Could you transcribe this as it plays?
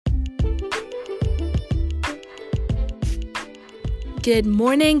Good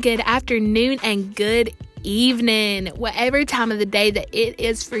morning, good afternoon, and good evening. Whatever time of the day that it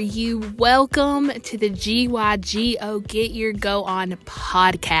is for you, welcome to the GYGO Get Your Go On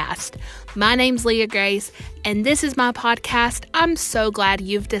podcast. My name's Leah Grace, and this is my podcast. I'm so glad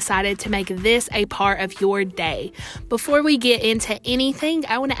you've decided to make this a part of your day. Before we get into anything,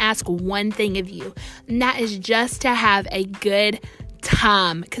 I want to ask one thing of you, and that is just to have a good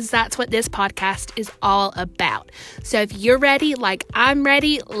time, because that's what this podcast is all about. So if you're ready, like I'm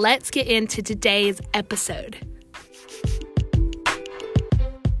ready, let's get into today's episode.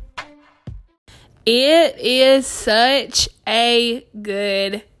 It is such a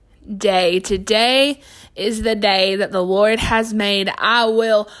good day. Today is the day that the Lord has made. I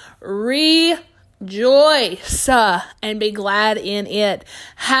will rejoice and be glad in it.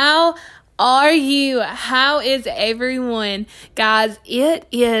 How are you? How is everyone? Guys, it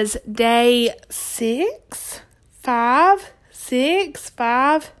is day 5. I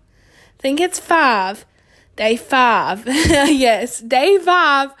think it's 5. Day 5. Yes, day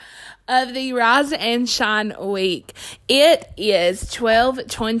 5 of the Rise and Shine week. It is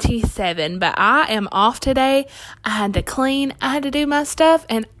 12:27, but I am off today. I had to clean, I had to do my stuff,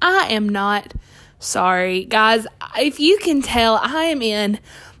 and I am not sorry. Guys, if you can tell, I am in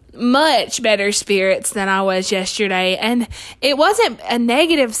much better spirits than I was yesterday. And it wasn't a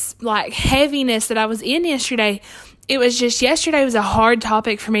negative, heaviness that I was in yesterday. It was just yesterday was a hard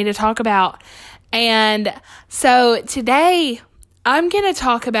topic for me to talk about. And so today I'm going to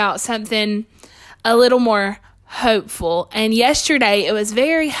talk about something a little more hopeful. And yesterday it was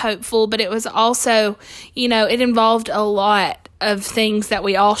very hopeful, but it was also, it involved a lot of things that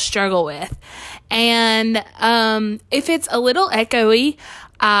we all struggle with. And if it's a little echoey,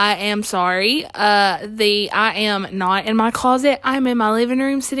 I am sorry. I am not in my closet. I'm in my living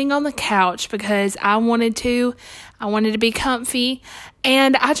room sitting on the couch because I wanted to be comfy,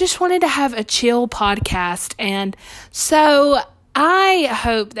 and I just wanted to have a chill podcast. And so I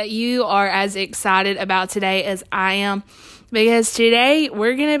hope that you are as excited about today as I am, because today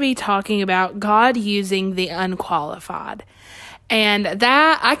we're going to be talking about God using the unqualified. And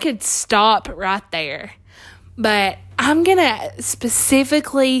that I could stop right there, but I'm going to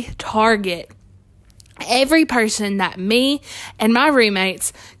specifically target every person that me and my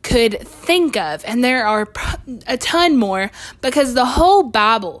roommates could think of. And there are a ton more, because the whole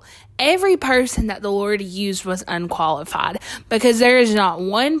Bible, every person that the Lord used was unqualified, because there is not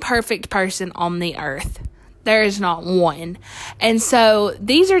one perfect person on the earth. There is not one. And so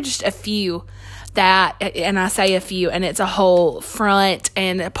these are just a few and I say a few, and it's a whole front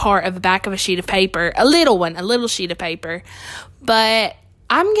and a part of the back of a sheet of paper, a little sheet of paper. But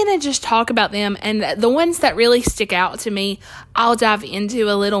I'm going to just talk about them, and the ones that really stick out to me, I'll dive into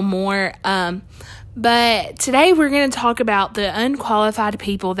a little more. But today we're going to talk about the unqualified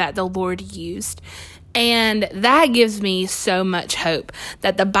people that the Lord used. And that gives me so much hope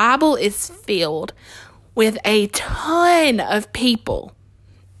that the Bible is filled with a ton of people.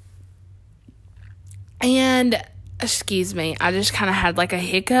 And, excuse me, I just kind of had a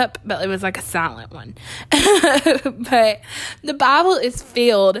hiccup, but it was a silent one. But the Bible is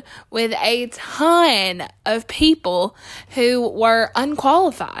filled with a ton of people who were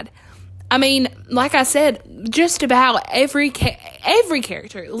unqualified. I mean, like I said, just about every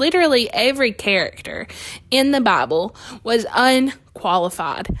character, literally every character in the Bible was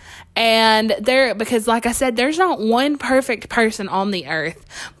unqualified. And because like I said, there's not one perfect person on the earth,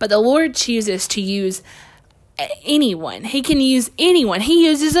 but the Lord chooses to use anyone. He can use anyone. He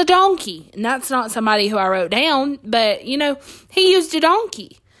uses a donkey, and that's not somebody who I wrote down, but he used a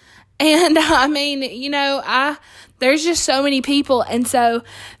donkey. And I mean, there's just so many people. And so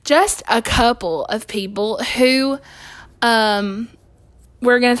just a couple of people who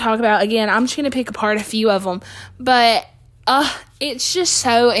we're going to talk about. Again, I'm just going to pick apart a few of them, but it's just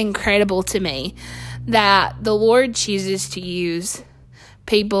so incredible to me that the Lord chooses to use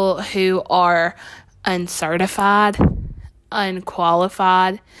people who are uncertified,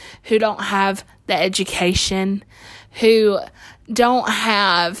 unqualified, who don't have the education, who don't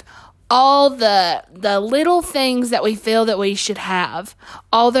have all the little things that we feel that we should have,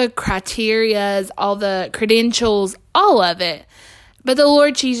 all the criterias, all the credentials, all of it. But the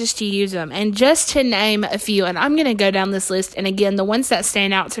Lord chooses to use them. And just to name a few, and I'm going to go down this list, and again, the ones that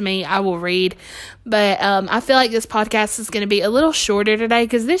stand out to me, I will read. But I feel like this podcast is going to be a little shorter today,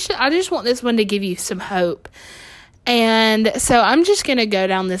 because I just want this one to give you some hope. And so I'm just going to go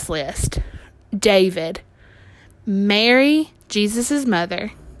down this list. David, Mary, Jesus'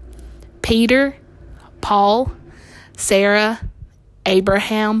 mother, Peter, Paul, Sarah,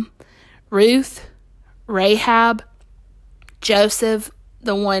 Abraham, Ruth, Rahab, Joseph,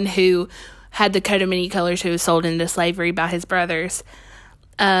 the one who had the coat of many colors, who was sold into slavery by his brothers.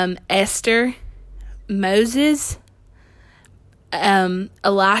 Esther, Moses,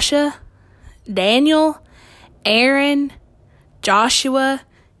 Elisha, Daniel, Aaron, Joshua,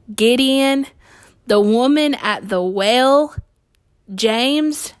 Gideon, the woman at the well,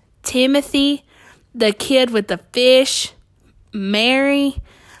 James, Timothy, the kid with the fish, Mary,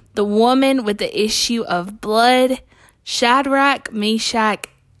 the woman with the issue of blood, Shadrach, Meshach,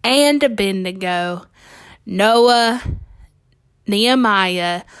 and Abednego, Noah,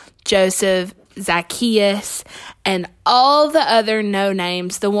 Nehemiah, Joseph, Zacchaeus, and all the other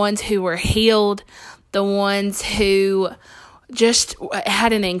no-names, the ones who were healed, the ones who just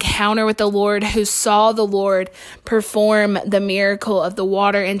had an encounter with the Lord, who saw the Lord perform the miracle of the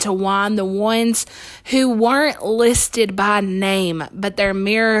water into wine, the ones who weren't listed by name, but their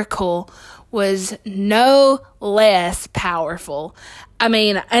miracle was no less powerful. I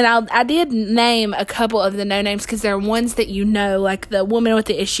mean, and I did name a couple of the no-names because they're ones that you know, like the woman with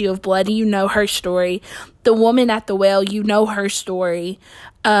the issue of blood, you know her story. The woman at the well, you know her story.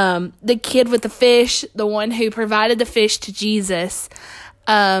 The kid with the fish, the one who provided the fish to Jesus,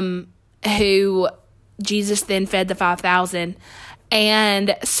 who Jesus then fed the 5,000.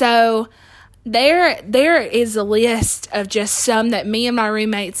 And so there is a list of just some that me and my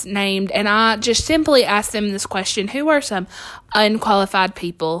roommates named, and I just simply asked them this question: who are some unqualified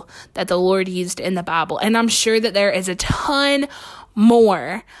people that the Lord used in the Bible? And I'm sure that there is a ton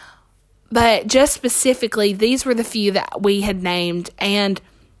more, but just specifically, these were the few that we had named. And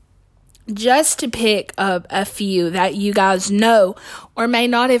just to pick up a few that you guys know or may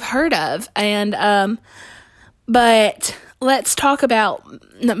not have heard of, and but let's talk about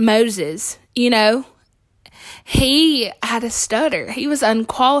Moses. You know, he had a stutter. He was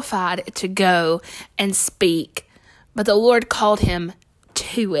unqualified to go and speak, but the Lord called him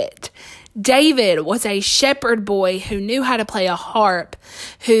to it. David was a shepherd boy who knew how to play a harp,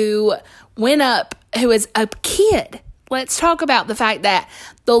 who was a kid. Let's talk about the fact that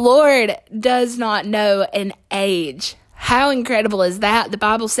the Lord does not know an age. How incredible is that? The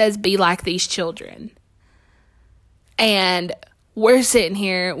Bible says, be like these children. And we're sitting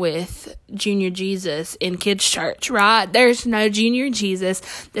here with Junior Jesus in kids' church, right? There's no Junior Jesus.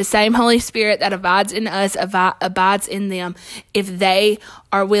 The same Holy Spirit that abides in us abides in them. If they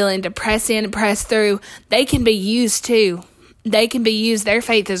are willing to press in and press through, they can be used too. They can be used. Their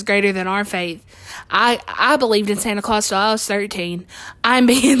faith is greater than our faith. I believed in Santa Claus till I was 13. I'm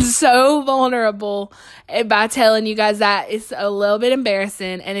being so vulnerable by telling you guys that. It's a little bit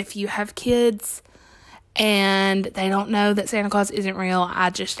embarrassing. And if you have kids and they don't know that Santa Claus isn't real,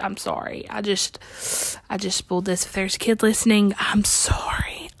 I'm sorry. I just spoiled this. If there's a kid listening, I'm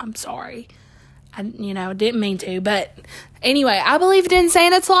sorry. I didn't mean to, but anyway, I believed in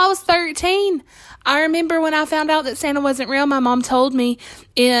Santa till I was 13. I remember when I found out that Santa wasn't real, my mom told me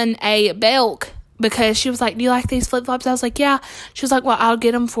in a Belk, because she was like, do you like these flip-flops? I was like, yeah. She was like, well, I'll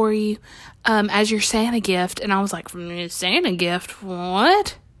get them for you as your Santa gift. And I was like, Santa gift?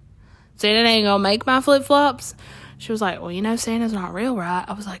 What? Santa ain't gonna make my flip-flops? She was like, well, Santa's not real, right?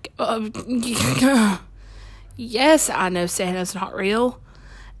 I was like, yes, I know Santa's not real.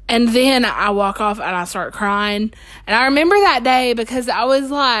 And then I walk off and I start crying. And I remember that day because I was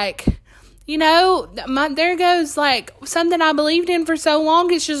like, there goes like something I believed in for so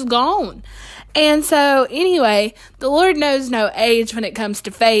long, it's just gone. And so anyway, the Lord knows no age when it comes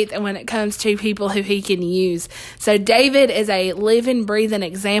to faith and when it comes to people who he can use. So David is a living, breathing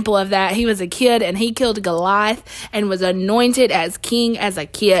example of that. He was a kid and he killed Goliath and was anointed as king as a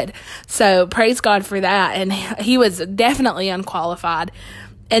kid. So praise God for that. And he was definitely unqualified.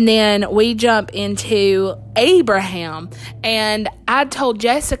 And then we jump into Abraham. And I told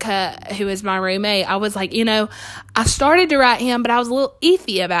Jessica, who is my roommate, I was like, I started to write him, but I was a little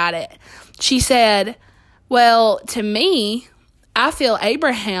iffy about it. She said, well, to me, I feel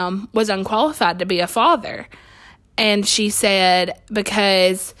Abraham was unqualified to be a father. And she said,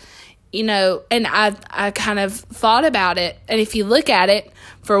 because, and I kind of thought about it. And if you look at it,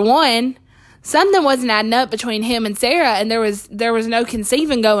 for one, something wasn't adding up between him and Sarah, and there was no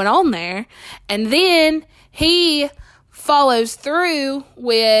conceiving going on there. And then he follows through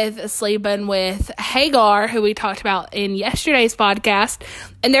with sleeping with Hagar, who we talked about in yesterday's podcast.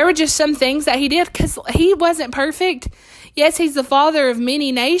 And there were just some things that he did because he wasn't perfect. Yes, he's the father of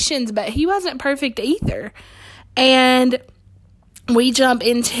many nations, but he wasn't perfect either. And we jump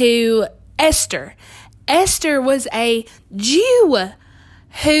into Esther. Esther was a Jew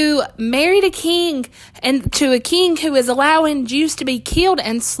who married a king and to a king who is allowing Jews to be killed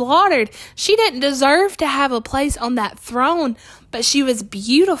and slaughtered. She didn't deserve to have a place on that throne, but she was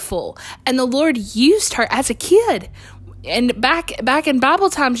beautiful, and the Lord used her as a kid. And back in Bible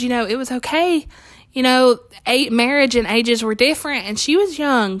times, it was okay. Marriage and ages were different, and she was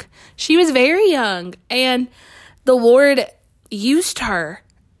young. She was very young, and the Lord used her.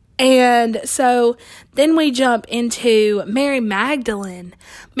 And so then we jump into Mary Magdalene.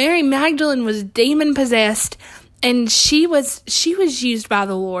 Mary Magdalene was demon possessed, and she was used by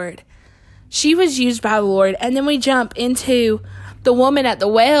the Lord. She was used by the Lord. And then we jump into the woman at the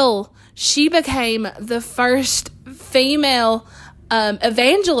well. She became the first female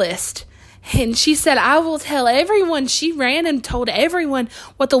evangelist. And she said, I will tell everyone. She ran and told everyone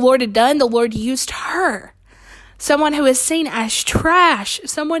what the Lord had done. The Lord used her. Someone who is seen as trash,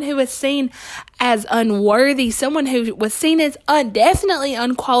 someone who is seen as unworthy, someone who was seen as definitely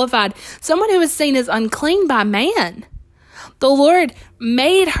unqualified, someone who was seen as unclean by man. The Lord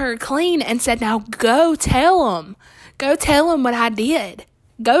made her clean and said, now go tell them. Go tell them what I did.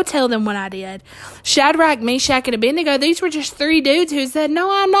 Go tell them what I did. Shadrach, Meshach, and Abednego, these were just 3 dudes who said, no,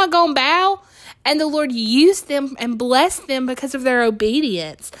 I'm not going to bow. And the Lord used them and blessed them because of their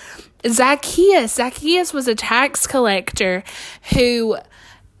obedience. Zacchaeus was a tax collector who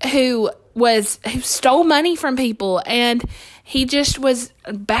stole money from people, and he just was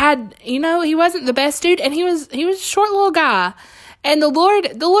bad. He wasn't the best dude, and he was a short little guy. And the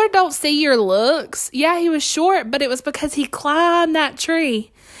Lord don't see your looks. Yeah, he was short, but it was because he climbed that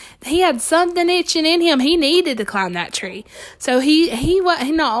tree. He had something itching in him. He needed to climb that tree. So he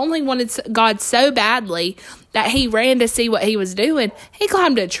not only wanted God so badly that he ran to see what he was doing, he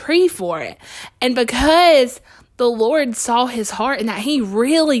climbed a tree for it. And because the Lord saw his heart and that he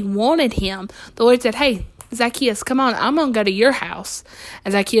really wanted him, the Lord said, hey, Zacchaeus, come on, I'm going to go to your house.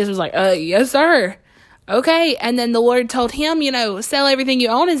 And Zacchaeus was like, yes, sir. Okay. And then the Lord told him, sell everything you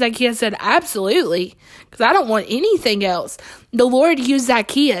own. And Zacchaeus said, absolutely, because I don't want anything else. The Lord used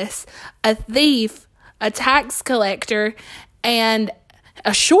Zacchaeus, a thief, a tax collector, and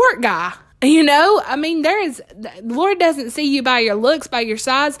a short guy. The Lord doesn't see you by your looks, by your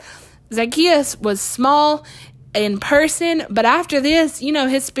size. Zacchaeus was small in person, but after this,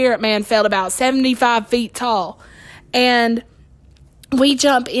 his spirit man felt about 75 feet tall. And we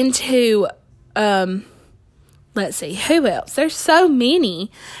jump into, let's see, who else? There's so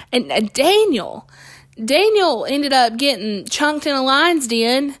many. And Daniel ended up getting chunked in a lion's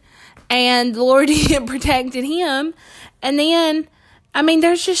den, and the Lord protected him. And then,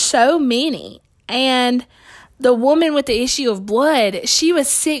 there's just so many. And the woman with the issue of blood, she was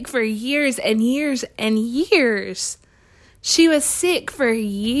sick for years and years and years. She was sick for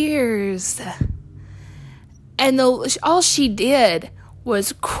years. And all she did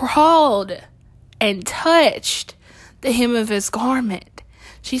was crawled and touched the hem of his garment.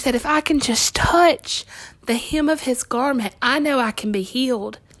 She said, if I can just touch the hem of his garment, I know I can be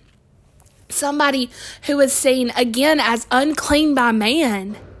healed. Somebody who was seen again as unclean by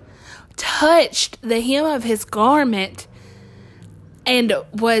man touched the hem of his garment and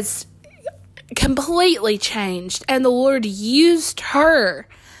was completely changed. And the Lord used her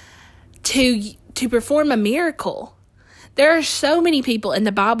to perform a miracle. There are so many people in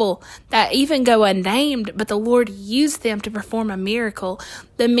the Bible that even go unnamed, but the Lord used them to perform a miracle.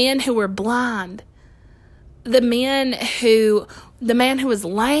 The men who were blind, the man who was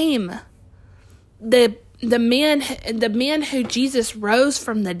lame, the men who Jesus rose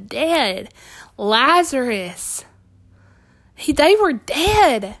from the dead, Lazarus, they were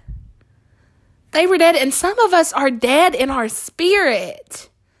dead. They were dead, and some of us are dead in our spirit.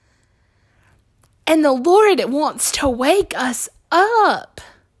 And the Lord wants to wake us up.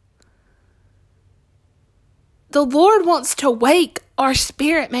 The Lord wants to wake our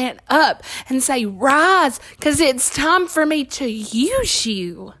spirit man up and say, rise, because it's time for me to use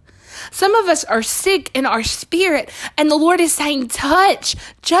you. Some of us are sick in our spirit, and the Lord is saying, touch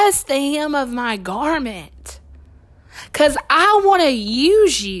just the hem of my garment, because I want to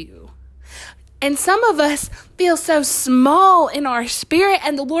use you. And some of us feel so small in our spirit,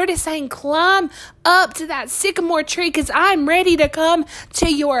 and the Lord is saying, climb up to that sycamore tree, because I'm ready to come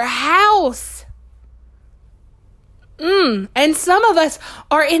to your house. And some of us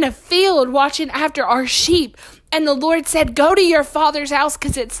are in a field watching after our sheep, and the Lord said, go to your father's house,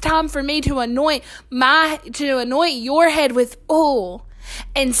 because it's time for me to anoint your head with oil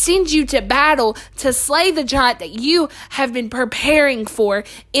and send you to battle to slay the giant that you have been preparing for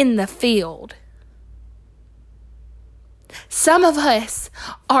in the field. Some of us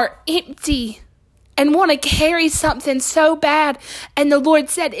are empty and want to carry something so bad. And the Lord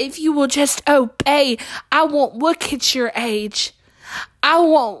said, if you will just obey, I won't look at your age. I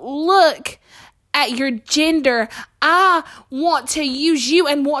won't look at your gender. I want to use you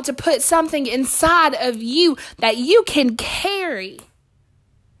and want to put something inside of you that you can carry.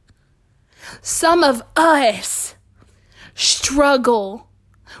 Some of us struggle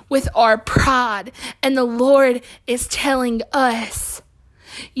with our pride, and the Lord is telling us,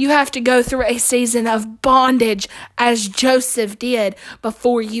 you have to go through a season of bondage as Joseph did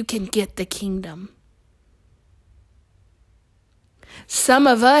before you can get the kingdom. Some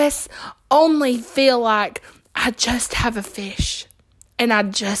of us only feel like, I just have a fish and I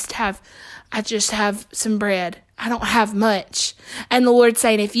just have some bread. I don't have much. And the Lord's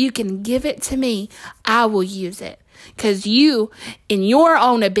saying, if you can give it to me, I will use it. Because you, in your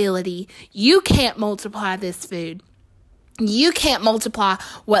own ability, you can't multiply this food. You can't multiply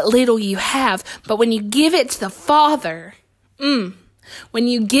what little you have. But when you give it to the Father, when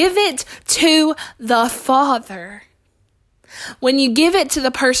you give it to the Father, when you give it to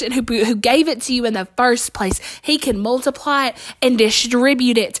the person who gave it to you in the first place, He can multiply it and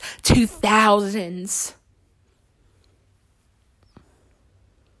distribute it to thousands.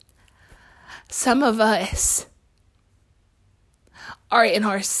 Some of us are in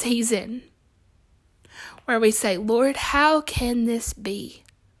our season where we say, Lord, how can this be?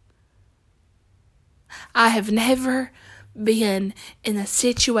 I have never been in a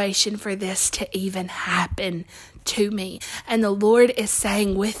situation for this to even happen to me. And the Lord is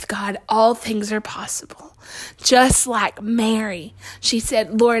saying, with God, all things are possible. Just like Mary, she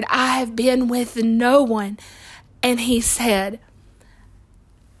said, Lord, I have been with no one. And He said,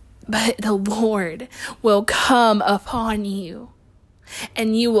 but the Lord will come upon you,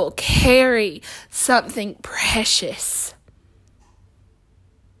 and you will carry something precious.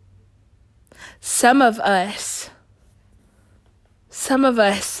 Some of us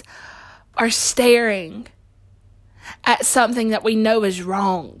are staring at something that we know is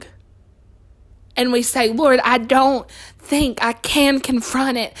wrong. And we say, Lord, I don't think I can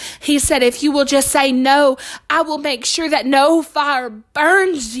confront it. He said, if you will just say no, I will make sure that no fire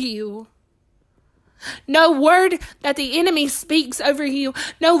burns you. No word that the enemy speaks over you,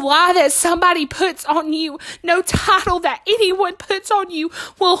 no lie that somebody puts on you, no title that anyone puts on you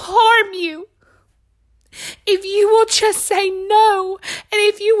will harm you. If you will just say no, and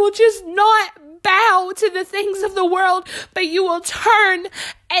if you will just not bow to the things of the world, but you will turn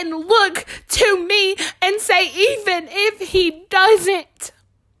and look to me and say, even if He doesn't,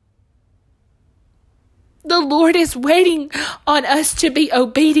 the Lord is waiting on us to be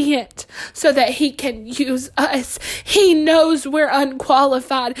obedient so that He can use us. He knows we're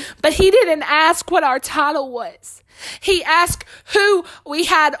unqualified, but He didn't ask what our title was. He asked who we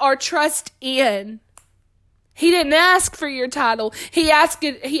had our trust in. He didn't ask for your title. He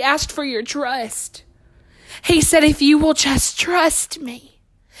asked for your trust. He said, if you will just trust me.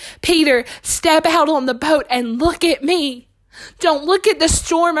 Peter, step out on the boat and look at me. Don't look at the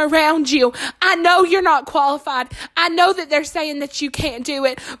storm around you. I know you're not qualified. I know that they're saying that you can't do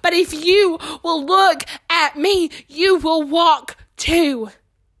it. But if you will look at me, you will walk too.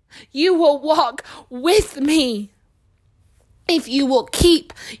 You will walk with me. If you will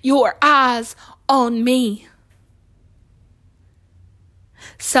keep your eyes on me.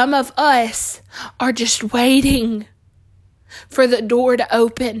 Some of us are just waiting for the door to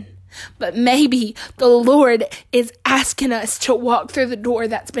open. But maybe the Lord is asking us to walk through the door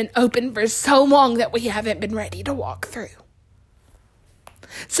that's been open for so long that we haven't been ready to walk through.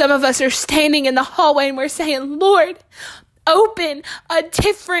 Some of us are standing in the hallway and we're saying, Lord, open a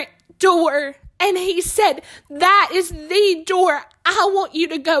different door. And He said, that is the door I want you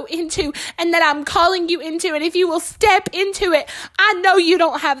to go into and that I'm calling you into. And if you will step into it, I know you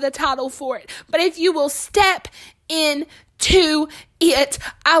don't have the title for it. But if you will step into it,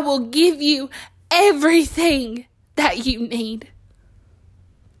 I will give you everything that you need.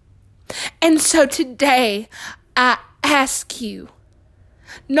 And so today, I ask you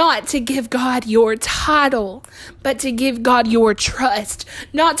not to give God your title, but to give God your trust.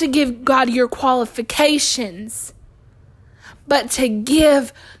 Not to give God your qualifications, but to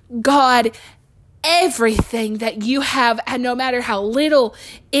give God everything that you have, and no matter how little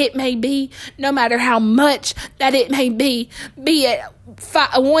it may be, no matter how much that it may be it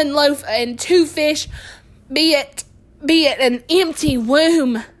 1 loaf and 2 fish, be it an empty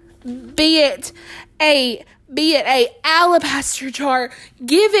womb, be it a alabaster jar,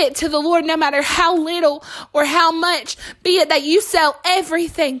 give it to the Lord no matter how little or how much. Be it that you sell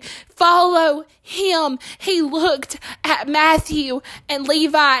everything, follow Him. He looked at Matthew and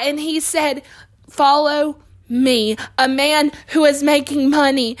Levi and He said, follow me, a man who is making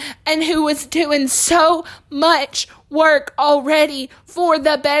money and who was doing so much work already for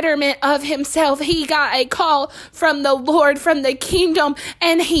the betterment of himself. He got a call from the Lord, from the kingdom,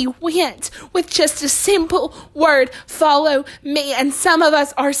 and he went with just a simple word, follow me. And some of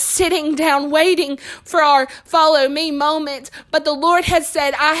us are sitting down waiting for our follow me moment, but the Lord has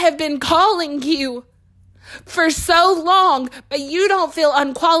said, I have been calling you for so long, but you don't feel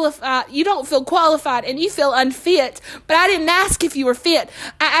unqualified. You don't feel qualified and you feel unfit. But I didn't ask if you were fit.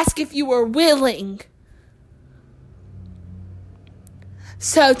 I asked if you were willing.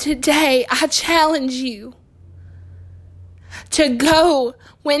 So today I challenge you to go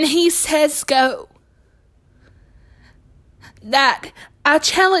when he says go. That I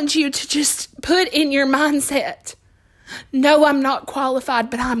challenge you to just put in your mindset, no, I'm not qualified,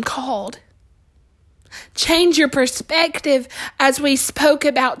 but I'm called. Change your perspective as we spoke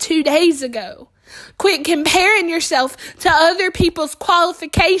about 2 days ago. Quit comparing yourself to other people's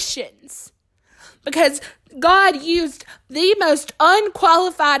qualifications. Because God used the most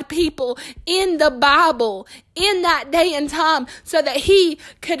unqualified people in the Bible in that day and time so that he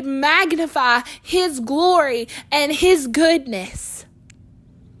could magnify his glory and his goodness.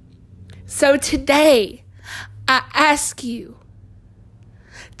 So today, I ask you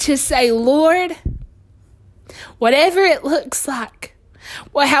to say, Lord, whatever it looks like,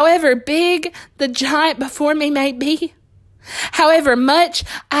 well, however big the giant before me may be, however much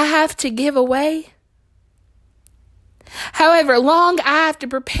I have to give away, however long I have to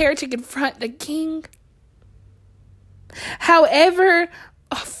prepare to confront the king, however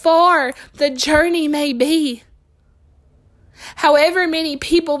far the journey may be, however many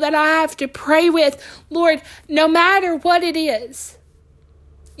people that I have to pray with, Lord, no matter what it is,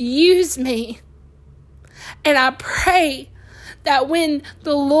 use me. And I pray that when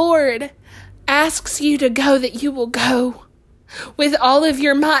the Lord asks you to go, that you will go with all of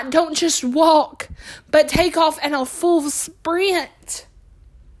your might. Don't just walk, but take off in a full sprint.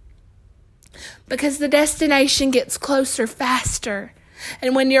 Because the destination gets closer faster.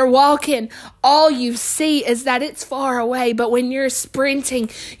 And when you're walking, all you see is that it's far away. But when you're sprinting,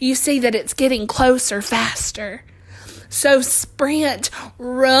 you see that it's getting closer faster. So sprint,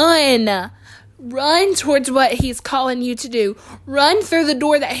 run. Run towards what he's calling you to do. Run through the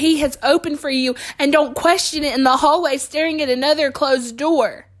door that he has opened for you, and don't question it in the hallway staring at another closed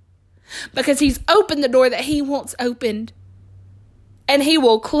door. Because he's opened the door that he wants opened. And he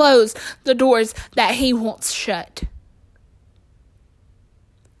will close the doors that he wants shut.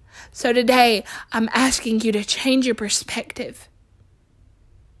 So today, I'm asking you to change your perspective.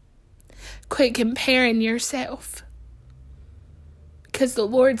 Quit comparing yourself. Because the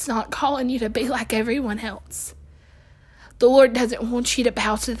Lord's not calling you to be like everyone else. The Lord doesn't want you to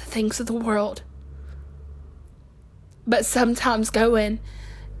bow to the things of the world. But sometimes going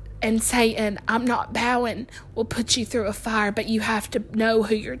and saying, I'm not bowing, will put you through a fire. But you have to know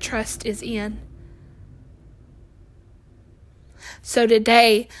who your trust is in. So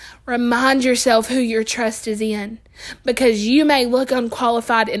today, remind yourself who your trust is in. Because you may look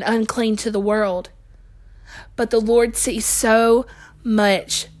unqualified and unclean to the world. But the Lord sees so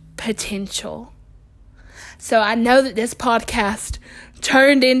much potential. So I know that this podcast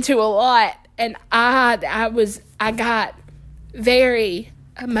turned into a lot, and I got very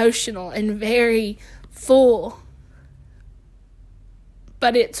emotional and very full.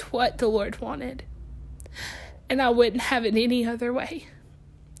 But it's what the Lord wanted. And I wouldn't have it any other way.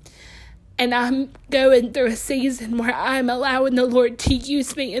 And I'm going through a season where I'm allowing the Lord to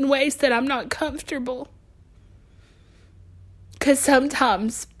use me in ways that I'm not comfortable. Because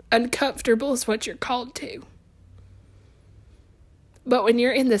sometimes uncomfortable is what you're called to. But when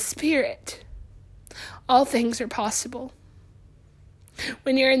you're in the Spirit, all things are possible.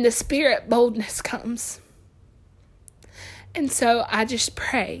 When you're in the Spirit, boldness comes. And so I just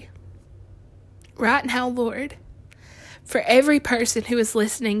pray right now, Lord, for every person who is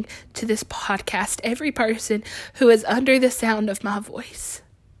listening to this podcast, every person who is under the sound of my voice.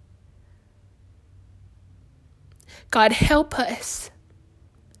 God, help us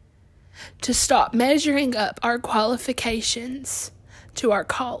to stop measuring up our qualifications to our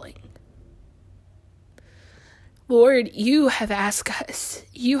calling. Lord, you have asked us.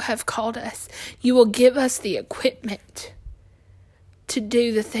 You have called us. You will give us the equipment to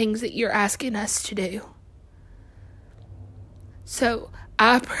do the things that you're asking us to do. So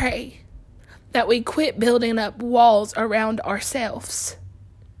I pray that we quit building up walls around ourselves.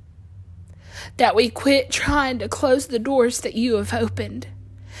 That we quit trying to close the doors that you have opened.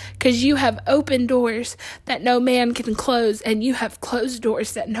 Because you have opened doors that no man can close, and you have closed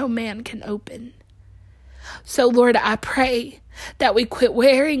doors that no man can open. So, Lord, I pray that we quit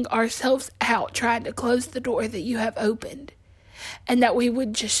wearing ourselves out trying to close the door that you have opened, and that we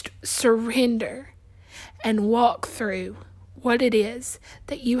would just surrender and walk through what it is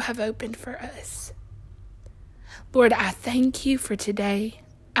that you have opened for us. Lord, I thank you for today.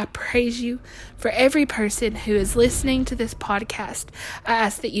 I praise you for every person who is listening to this podcast. I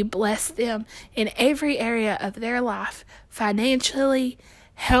ask that you bless them in every area of their life, financially,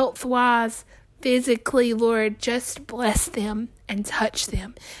 health-wise, physically. Lord, just bless them and touch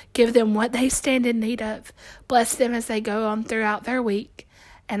them. Give them what they stand in need of. Bless them as they go on throughout their week.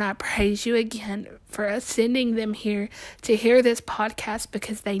 And I praise you again for sending them here to hear this podcast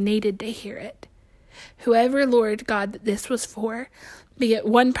because they needed to hear it. Whoever, Lord God, that this was for, be it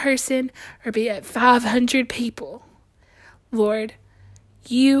one person or be it 500 people, Lord,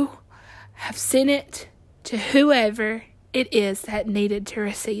 you have sent it to whoever it is that needed to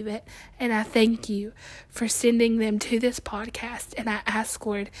receive it. And I thank you for sending them to this podcast. And I ask,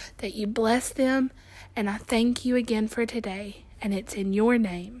 Lord, that you bless them. And I thank you again for today. And it's in your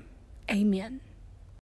name. Amen.